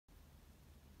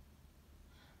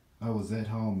I was at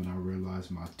home and I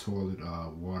realized my toilet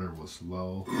water was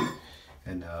low,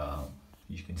 and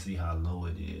you can see how low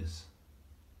it is.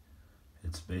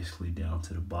 It's basically down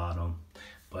to the bottom.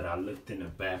 But I looked in the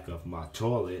back of my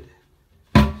toilet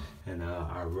and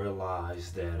I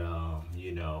realized that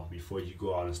you know, before you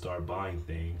go out and start buying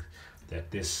things,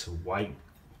 that this white,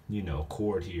 you know,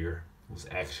 cord here was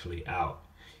actually out,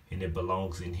 and it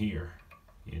belongs in here,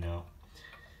 you know.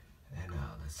 And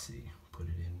let's see, put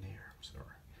it in there. I'm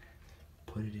sorry,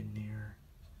 put it in there,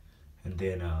 and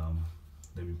then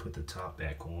let me put the top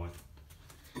back on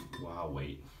while I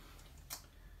wait.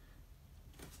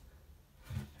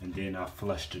 And then I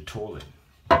flushed the toilet,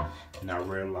 and I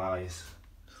realized,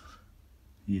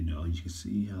 you know, you can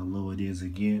see how low it is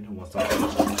again. Once I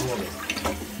flushed the toilet,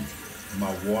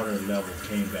 my water level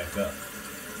came back up.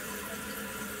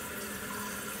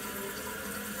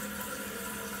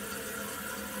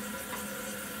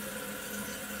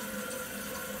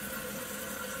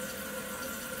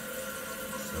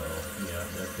 So yeah,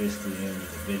 that's basically the end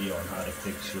of the video on how to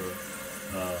fix your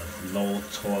low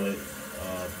toilet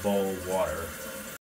bowl water.